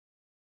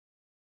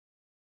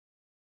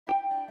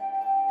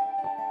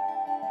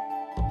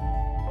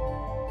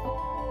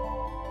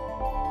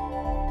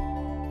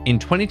In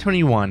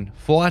 2021,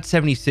 Fallout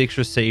 76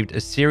 received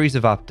a series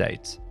of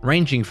updates,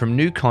 ranging from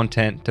new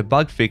content to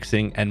bug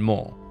fixing and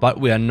more. But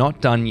we are not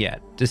done yet.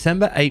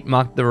 December 8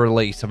 marked the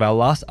release of our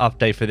last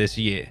update for this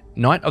year,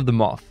 Night of the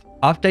Moth.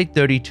 Update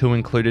 32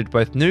 included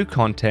both new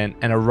content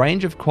and a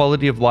range of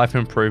quality of life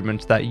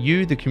improvements that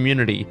you, the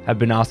community, have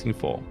been asking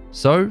for.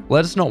 So,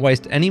 let us not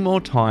waste any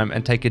more time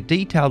and take a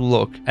detailed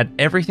look at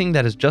everything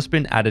that has just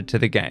been added to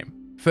the game.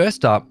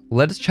 First up,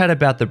 let us chat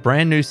about the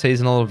brand new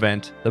seasonal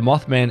event, the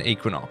Mothman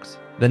Equinox.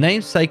 The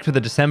namesake for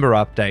the December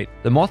update,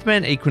 the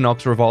Mothman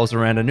Equinox revolves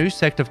around a new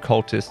sect of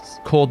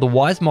cultists called the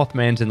Wise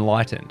Mothman's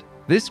Enlightened.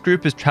 This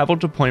group has travelled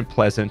to Point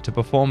Pleasant to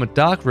perform a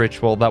dark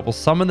ritual that will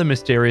summon the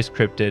mysterious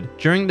cryptid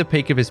during the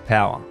peak of his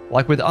power.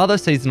 Like with other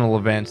seasonal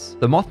events,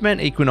 the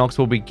Mothman Equinox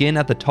will begin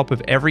at the top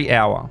of every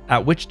hour,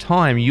 at which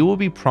time you will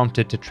be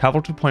prompted to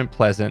travel to Point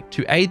Pleasant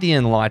to aid the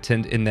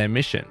Enlightened in their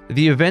mission.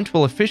 The event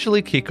will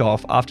officially kick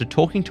off after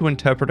talking to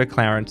Interpreter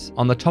Clarence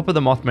on the top of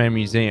the Mothman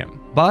Museum.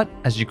 But,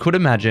 as you could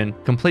imagine,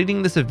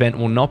 completing this event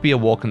will not be a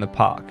walk in the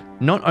park.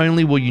 Not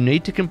only will you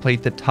need to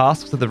complete the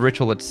tasks of the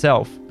ritual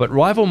itself, but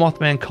rival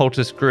Mothman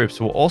cultist groups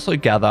will also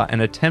gather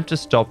and attempt to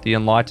stop the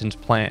Enlightened's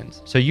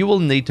plans, so you will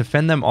need to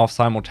fend them off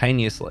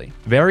simultaneously.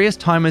 Various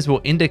timers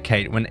will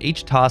indicate when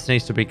each task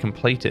needs to be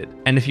completed,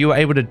 and if you are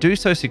able to do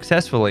so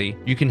successfully,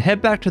 you can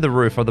head back to the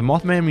roof of the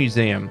Mothman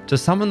Museum to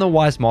summon the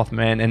Wise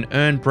Mothman and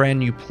earn brand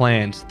new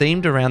plans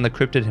themed around the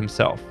cryptid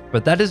himself.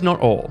 But that is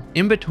not all.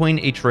 In between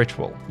each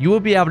ritual, you will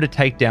be able to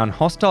take down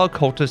hostile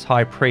cultist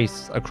high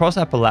priests across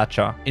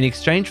Appalachia in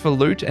exchange for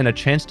loot and a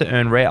chance to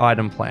earn rare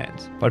item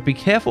plans. But be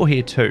careful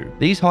here too.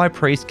 These high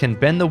priests can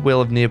bend the will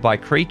of nearby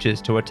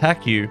creatures to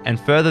attack you and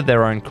further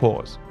their own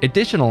cause.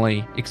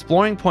 Additionally,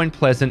 exploring Point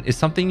Pleasant is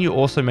something you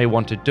also may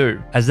want to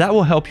do, as that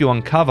will help you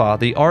uncover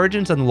the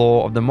origins and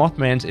lore of the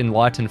Mothman's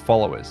enlightened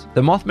followers.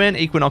 The Mothman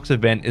Equinox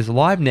event is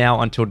live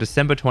now until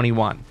December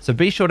 21, so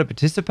be sure to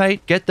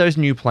participate, get those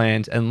new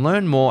plans, and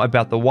learn more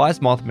about the Wise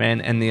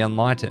Mothman and the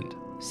Enlightened.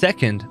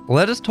 Second,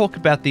 let us talk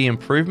about the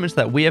improvements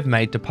that we have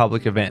made to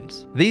public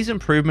events. These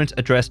improvements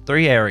address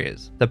three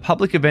areas: the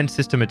public event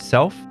system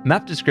itself,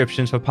 map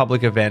descriptions for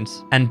public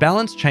events, and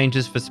balance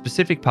changes for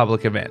specific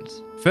public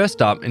events.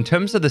 First up, in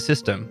terms of the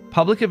system,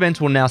 public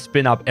events will now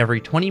spin up every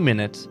 20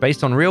 minutes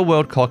based on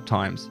real-world clock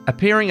times,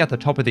 appearing at the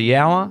top of the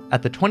hour,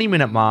 at the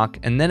 20-minute mark,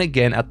 and then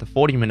again at the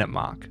 40-minute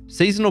mark.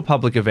 Seasonal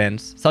public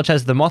events, such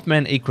as the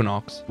Mothman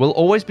Equinox, will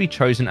always be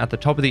chosen at the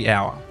top of the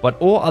hour, but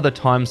all other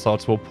time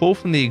slots will pull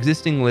from the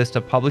existing list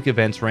of public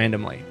events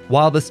randomly.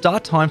 While the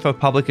start time for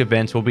public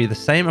events will be the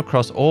same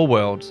across all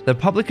worlds, the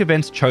public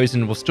events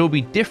chosen will still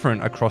be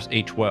different across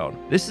each world.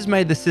 This has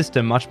made the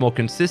system much more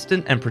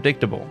consistent and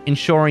predictable,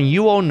 ensuring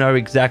you all know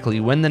exactly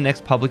when the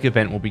next public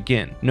event will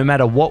begin, no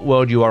matter what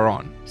world you are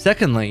on.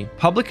 Secondly,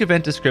 public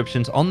event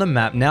descriptions on the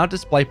map now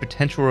display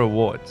potential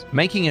rewards,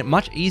 making it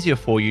much easier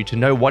for you to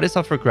know what is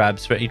up for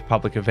grabs for each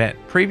public event.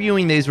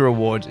 Previewing these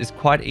rewards is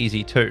quite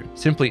easy too.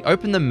 Simply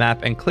open the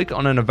map and click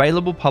on an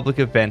available public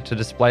event to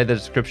display the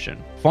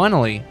description.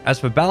 Finally, as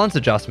for balance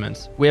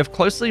adjustments, we have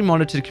closely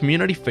monitored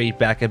community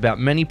feedback about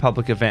many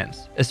public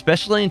events,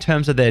 especially in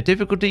terms of their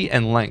difficulty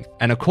and length,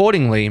 and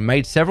accordingly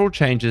made several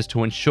changes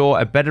to ensure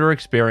a better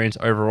experience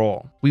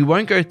overall. We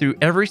won't go through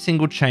every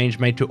single change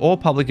made to all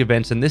public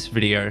events in this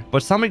video,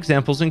 but some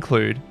examples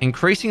include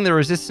increasing the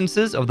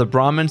resistances of the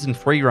Brahmins in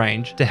free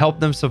range to help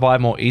them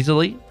survive more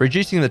easily,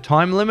 reducing the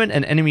time limit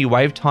and enemy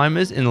wave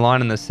timers in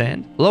Line in the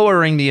Sand,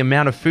 lowering the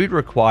amount of food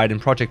required in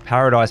Project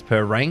Paradise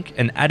per rank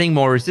and adding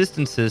more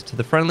resistances to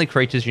the friendly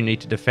creatures you need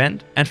to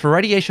defend, and for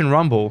Radiation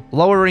Rumble,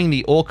 lowering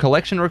the ore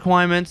collection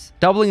requirements,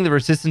 doubling the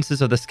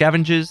resistances of the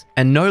scavengers,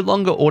 and no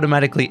longer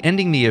automatically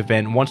ending the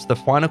event once the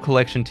final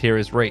collection tier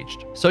is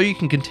reached, so you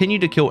can continue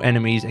to kill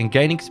enemies and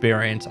gain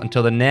experience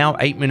until the now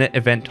 8-minute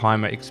event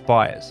timer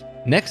expires.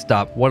 Next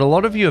up, what a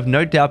lot of you have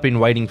no doubt been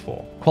waiting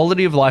for: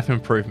 quality of life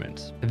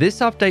improvements. This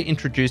update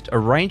introduced a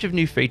range of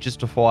new features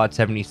to Fallout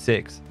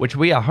 76, which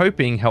we are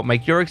hoping help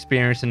make your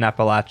experience in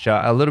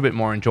Appalachia a little bit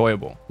more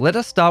enjoyable. Let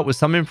us start with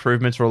some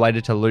improvements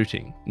related to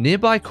looting.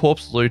 Nearby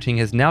corpse looting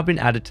has now been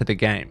added to the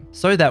game,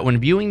 so that when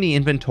viewing the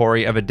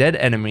inventory of a dead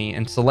enemy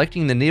and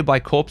selecting the Nearby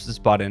Corpses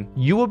button,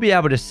 you will be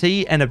able to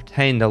see and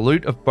obtain the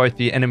loot of both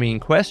the enemy in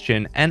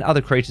question and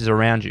other creatures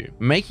around you,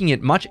 making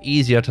it much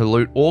easier to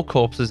loot all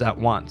corpses at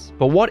once.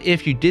 But what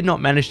if you did not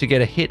manage to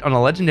get a hit on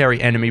a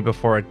legendary enemy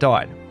before it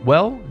died?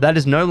 Well, that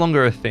is no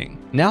longer a thing.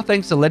 Now,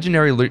 thanks to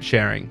legendary loot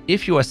sharing,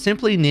 if you are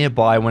simply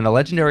nearby when a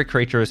legendary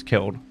creature is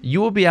killed, you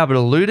will be able to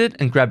loot it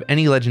and grab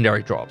any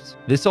legendary drops.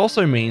 This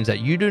also means that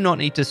you do not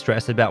need to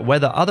stress about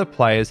whether other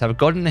players have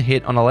gotten a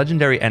hit on a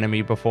legendary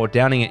enemy before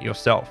downing it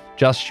yourself.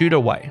 Just shoot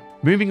away.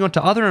 Moving on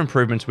to other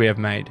improvements we have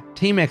made,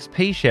 Team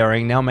XP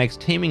sharing now makes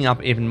teaming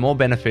up even more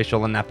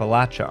beneficial in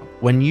Appalachia.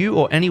 When you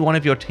or any one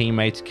of your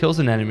teammates kills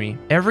an enemy,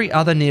 every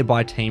other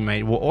nearby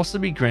teammate will also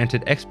be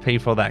granted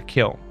XP for that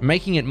kill,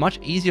 making it much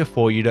easier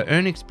for you to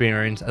earn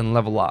experience and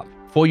level up.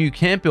 For you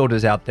camp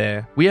builders out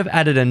there, we have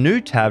added a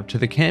new tab to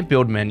the camp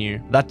build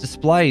menu that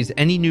displays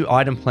any new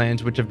item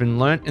plans which have been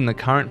learnt in the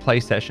current play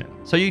session.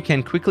 so you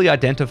can quickly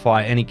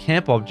identify any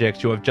camp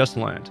objects you have just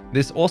learned.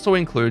 This also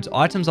includes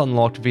items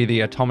unlocked via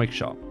the Atomic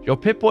Shop. Your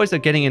Pip-Boys are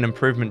getting an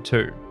improvement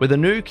too, with a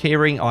new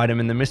keyring item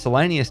in the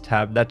Miscellaneous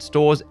tab that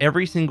stores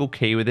every single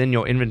key within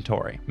your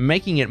inventory,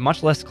 making it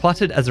much less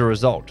cluttered as a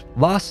result.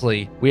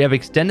 Lastly, we have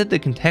extended the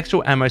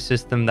contextual ammo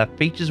system that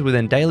features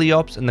within Daily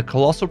Ops and the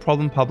Colossal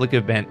Problem Public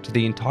event to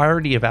the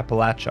entirety of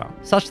Appalachia,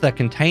 such that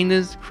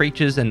containers,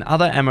 creatures, and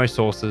other ammo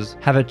sources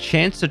have a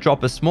chance to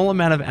drop a small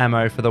amount of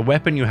ammo for the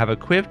weapon you have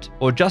equipped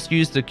or just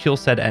used to kill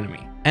said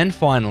enemy. And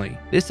finally,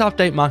 this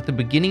update marked the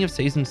beginning of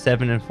Season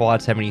 7 in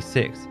Fallout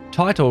 76,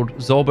 titled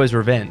Zorbo's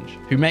Revenge,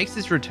 who makes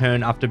his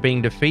return after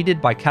being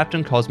defeated by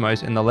Captain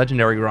Cosmos in the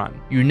Legendary Run.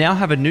 You now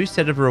have a new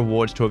set of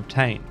rewards to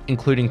obtain,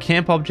 including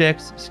camp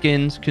objects,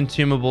 skins,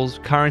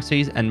 consumables,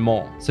 currencies, and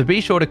more. So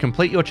be sure to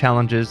complete your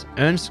challenges,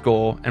 earn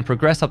score, and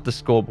progress up the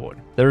scoreboard.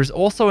 There is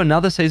also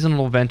another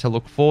seasonal event to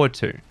look forward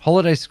to,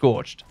 Holiday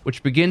Scorched,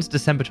 which begins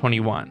December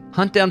 21.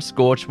 Hunt down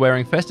Scorched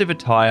wearing festive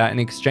attire in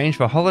exchange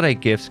for holiday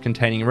gifts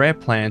containing rare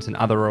plants and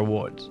other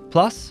rewards.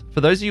 Plus,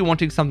 for those of you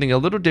wanting something a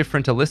little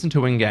different to listen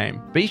to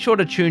in-game, be sure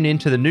to tune in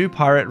to the new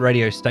pirate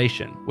radio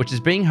station, which is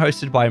being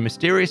hosted by a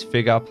mysterious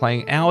figure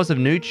playing hours of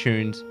new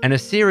tunes and a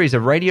series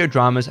of radio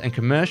dramas and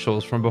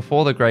commercials from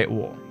before the Great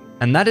War.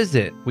 And that is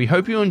it. We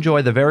hope you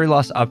enjoy the very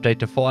last update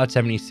to Fallout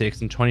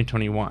 76 in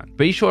 2021.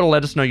 Be sure to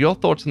let us know your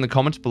thoughts in the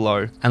comments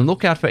below, and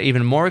look out for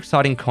even more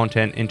exciting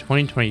content in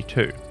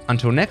 2022.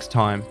 Until next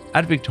time,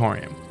 ad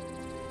Victoriam.